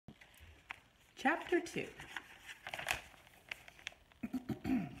Chapter 2.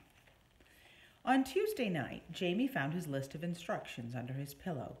 On Tuesday night, Jamie found his list of instructions under his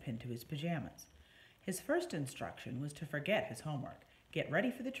pillow pinned to his pajamas. His first instruction was to forget his homework, get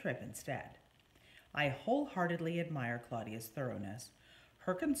ready for the trip instead. I wholeheartedly admire Claudia's thoroughness.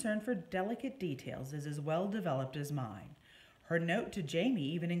 Her concern for delicate details is as well developed as mine. Her note to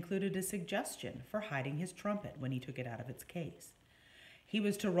Jamie even included a suggestion for hiding his trumpet when he took it out of its case. He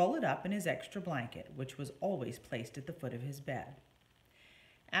was to roll it up in his extra blanket, which was always placed at the foot of his bed.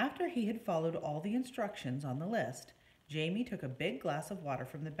 After he had followed all the instructions on the list, Jamie took a big glass of water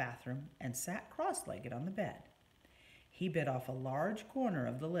from the bathroom and sat cross-legged on the bed. He bit off a large corner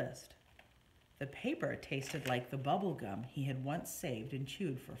of the list. The paper tasted like the bubble gum he had once saved and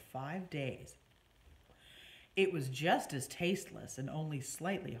chewed for 5 days. It was just as tasteless and only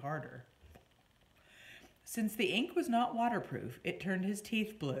slightly harder. Since the ink was not waterproof, it turned his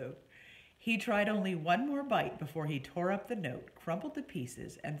teeth blue. He tried only one more bite before he tore up the note, crumpled the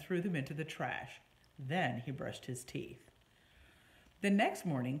pieces, and threw them into the trash. Then he brushed his teeth. The next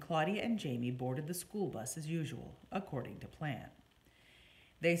morning, Claudia and Jamie boarded the school bus as usual, according to plan.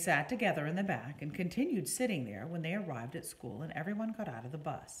 They sat together in the back and continued sitting there when they arrived at school and everyone got out of the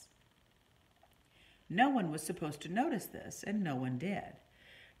bus. No one was supposed to notice this, and no one did.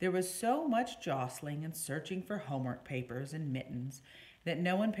 There was so much jostling and searching for homework papers and mittens that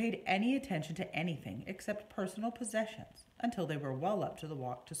no one paid any attention to anything except personal possessions until they were well up to the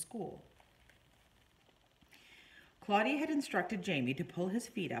walk to school. Claudia had instructed Jamie to pull his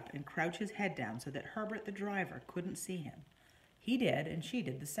feet up and crouch his head down so that Herbert, the driver, couldn't see him. He did, and she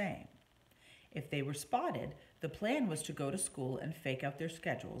did the same. If they were spotted, the plan was to go to school and fake out their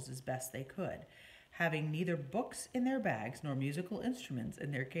schedules as best they could, having neither books in their bags nor musical instruments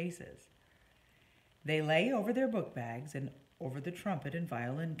in their cases. They lay over their book bags and over the trumpet and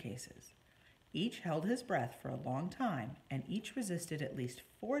violin cases. Each held his breath for a long time, and each resisted at least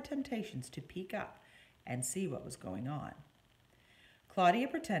 4 temptations to peek up and see what was going on. Claudia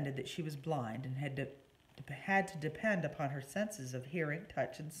pretended that she was blind and had to depend upon her senses of hearing,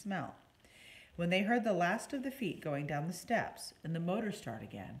 touch, and smell. When they heard the last of the feet going down the steps and the motor start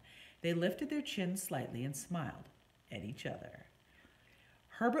again, they lifted their chins slightly and smiled at each other.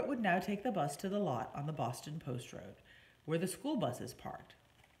 Herbert would now take the bus to the lot on the Boston Post Road, where the school buses parked.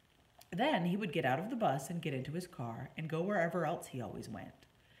 Then he would get out of the bus and get into his car and go wherever else he always went.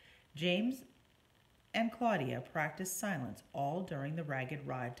 James and Claudia practiced silence all during the ragged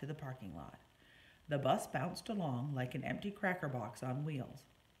ride to the parking lot. The bus bounced along like an empty cracker box on wheels.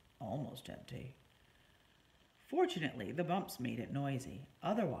 Almost empty. Fortunately, the bumps made it noisy.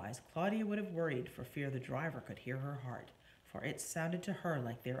 Otherwise, Claudia would have worried for fear the driver could hear her heart, for it sounded to her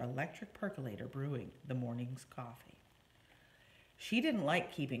like their electric percolator brewing the morning's coffee. She didn't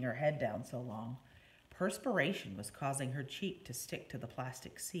like keeping her head down so long. Perspiration was causing her cheek to stick to the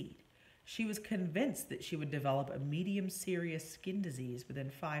plastic seat. She was convinced that she would develop a medium serious skin disease within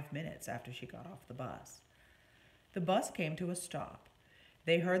 5 minutes after she got off the bus. The bus came to a stop.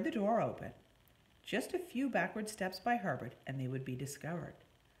 They heard the door open. Just a few backward steps by Herbert, and they would be discovered.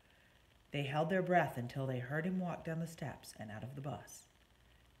 They held their breath until they heard him walk down the steps and out of the bus.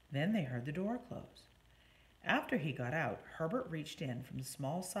 Then they heard the door close. After he got out, Herbert reached in from the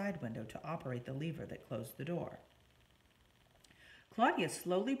small side window to operate the lever that closed the door. Claudia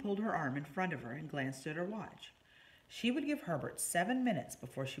slowly pulled her arm in front of her and glanced at her watch. She would give Herbert 7 minutes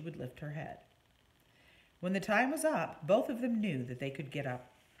before she would lift her head. When the time was up, both of them knew that they could get up,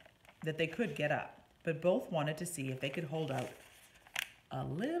 but both wanted to see if they could hold out a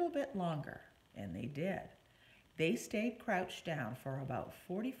little bit longer, and they did. They stayed crouched down for about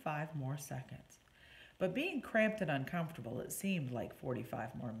 45 more seconds, but being cramped and uncomfortable, it seemed like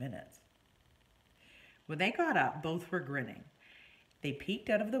 45 more minutes. When they got up, both were grinning. They peeked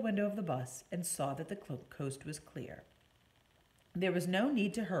out of the window of the bus and saw that the coast was clear. There was no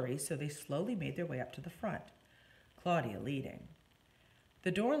need to hurry, so they slowly made their way up to the front, Claudia leading. The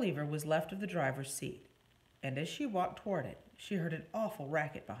door lever was left of the driver's seat, and as she walked toward it, she heard an awful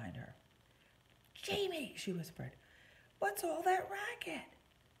racket behind her. "Jamie," she whispered, "what's all that racket?"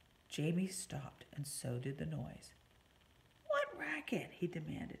 Jamie stopped, and so did the noise. "What racket?" he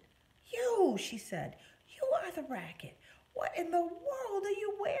demanded. "You," she said. "You are the racket. What in the world are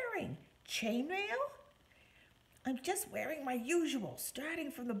you wearing? Chainmail?" "I'm just wearing my usual,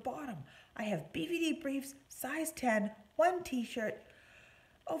 starting from the bottom. I have BVD briefs, size 10, 1 t-shirt.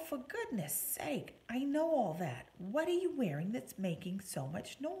 Oh, for goodness sake, I know all that. What are you wearing that's making so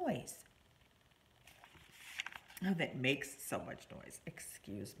much noise?" Oh, that makes so much noise.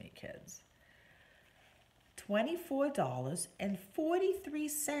 Excuse me, kids.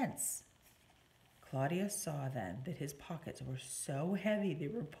 $24.43. Claudia saw then that his pockets were so heavy they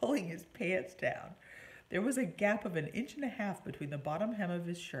were pulling his pants down. There was a gap of 1.5 inches between the bottom hem of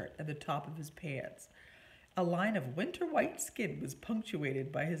his shirt and the top of his pants. A line of winter-white skin was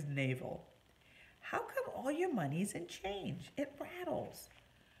punctuated by his navel. How come all your money's in change? It rattles.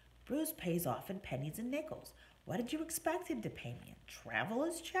 Bruce pays off in pennies and nickels. What did you expect him to pay me in?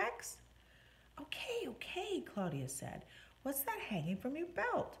 Traveler's checks? Okay, Claudia said. What's that hanging from your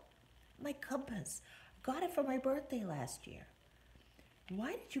belt? My compass. Got it for my birthday last year.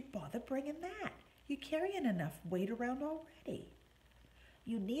 Why did you bother bringing that? You're carrying enough weight around already.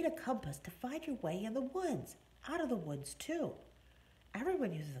 You need a compass to find your way in the woods. Out of the woods, too.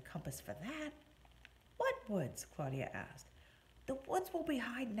 Everyone uses a compass for that. What woods? Claudia asked. The woods we'll be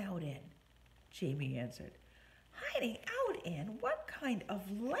hiding out in, Jamie answered. Hiding out in? What kind of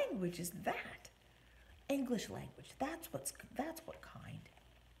language is that? English language. That's what kind.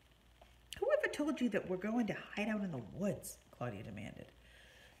 Whoever told you that we're going to hide out in the woods? Claudia demanded.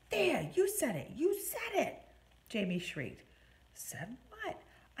 There, you said it, Jamie shrieked. Said what?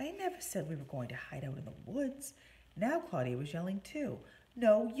 I never said we were going to hide out in the woods. Now Claudia was yelling too.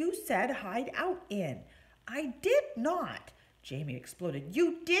 No, you said hide out in. I did not, Jamie exploded.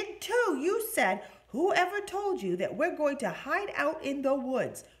 You did too. You said, whoever told you that we're going to hide out in the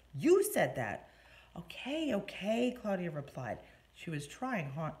woods? You said that. Okay, Claudia replied. She was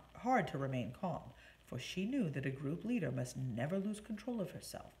trying hard to remain calm, for she knew that a group leader must never lose control of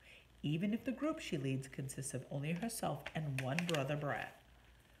herself, even if the group she leads consists of only herself and one brother brat.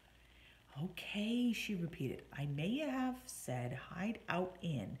 Okay, she repeated. I may have said hide out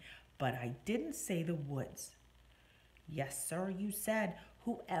in, but I didn't say the woods. Yes, sir, you said.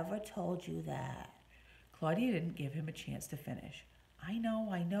 Whoever told you that? Claudia didn't give him a chance to finish. I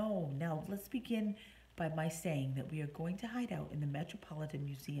know. Now let's begin by my saying that we are going to hide out in the Metropolitan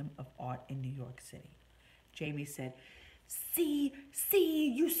Museum of Art in New York City. Jamie said, See,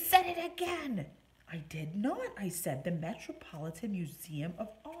 you said it again. I did not. I said the Metropolitan Museum of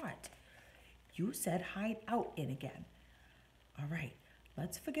Art. You said hide out in again. All right,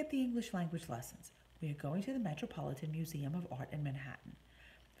 let's forget the English language lessons. We are going to the Metropolitan Museum of Art in Manhattan.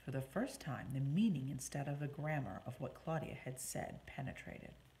 For the first time, the meaning instead of the grammar of what Claudia had said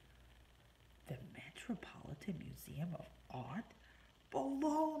penetrated. The Metropolitan Museum of Art?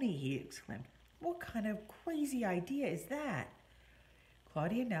 Baloney, he exclaimed. What kind of crazy idea is that?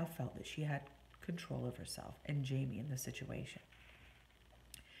 Claudia now felt that she had control of herself and Jamie in the situation.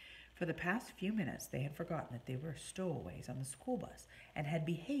 For the past few minutes, they had forgotten that they were stowaways on the school bus and had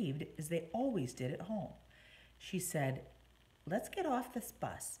behaved as they always did at home. She said, Let's get off this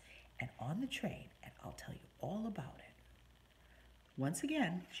bus and on the train, and I'll tell you all about it. Once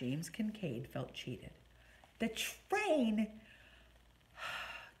again, James Kincaid felt cheated. The train?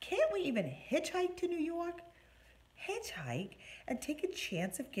 Can't we even hitchhike to New York? Hitchhike and take a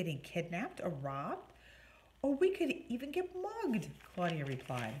chance of getting kidnapped or robbed? Or we could even get mugged, Claudia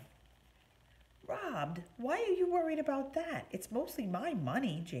replied. Robbed? Why are you worried about that? It's mostly my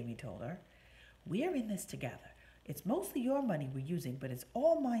money, Jamie told her. We're in this together. It's mostly your money we're using, but it's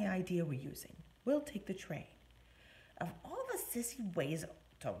all my idea we're using. We'll take the train. Of all the sissy ways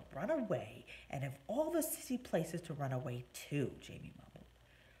to run away, and of all the sissy places to run away too, Jamie mumbled.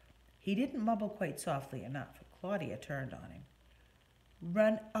 He didn't mumble quite softly enough. Claudia turned on him.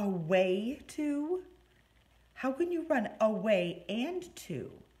 Run away to? How can you run away and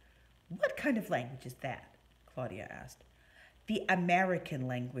to? What kind of language is that? Claudia asked. The American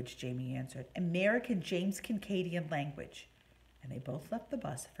language, Jamie answered. American James Kincadian language. And they both left the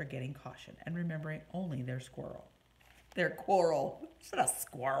bus, forgetting caution and remembering only their quarrel. It's not a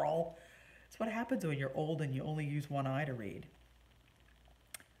squirrel. It's what happens when you're old and you only use one eye to read.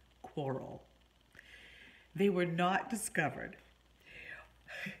 Quarrel. They were not discovered.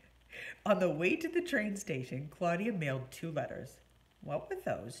 On the way to the train station, Claudia mailed 2 letters. What were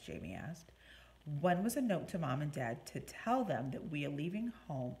those? Jamie asked. One was a note to Mom and Dad to tell them that we are leaving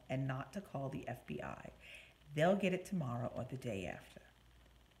home and not to call the FBI. They'll get it tomorrow or the day after.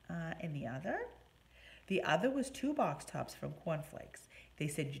 And the other? The other was 2 box tops from Cornflakes. They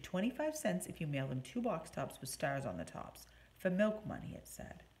send you 25 cents if you mail them 2 box tops with stars on the tops. For milk money, it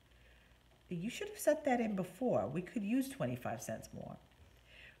said. You should have set that in before. We could use 25 cents more.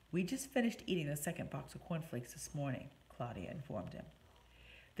 We just finished eating the second box of cornflakes this morning, Claudia informed him.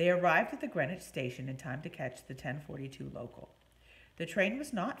 They arrived at the Greenwich station in time to catch the 10:42 local. The train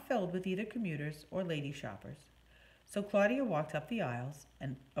was not filled with either commuters or lady shoppers, so Claudia walked up the aisles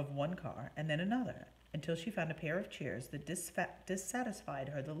of one car and then another until she found a pair of chairs that dissatisfied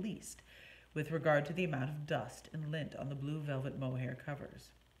her the least with regard to the amount of dust and lint on the blue velvet mohair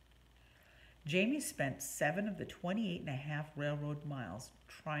covers. Jamie spent 7 of the 28.5 railroad miles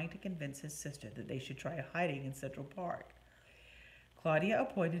trying to convince his sister that they should try hiding in Central Park. Claudia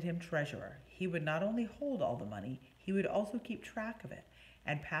appointed him treasurer. He would not only hold all the money, he would also keep track of it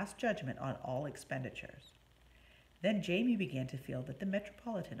and pass judgment on all expenditures. Then Jamie began to feel that the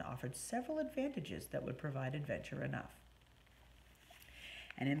Metropolitan offered several advantages that would provide adventure enough.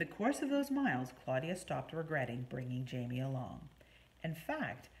 And in the course of those miles, Claudia stopped regretting bringing Jamie along. In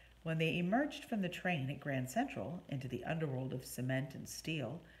fact, when they emerged from the train at Grand Central into the underworld of cement and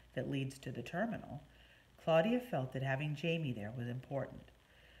steel that leads to the terminal, Claudia felt that having Jamie there was important.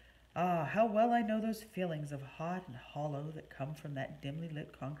 Ah, how well I know those feelings of hot and hollow that come from that dimly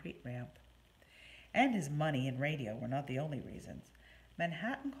lit concrete ramp. And his money and radio were not the only reasons.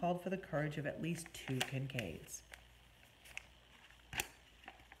 Manhattan called for the courage of at least 2 Kincaids.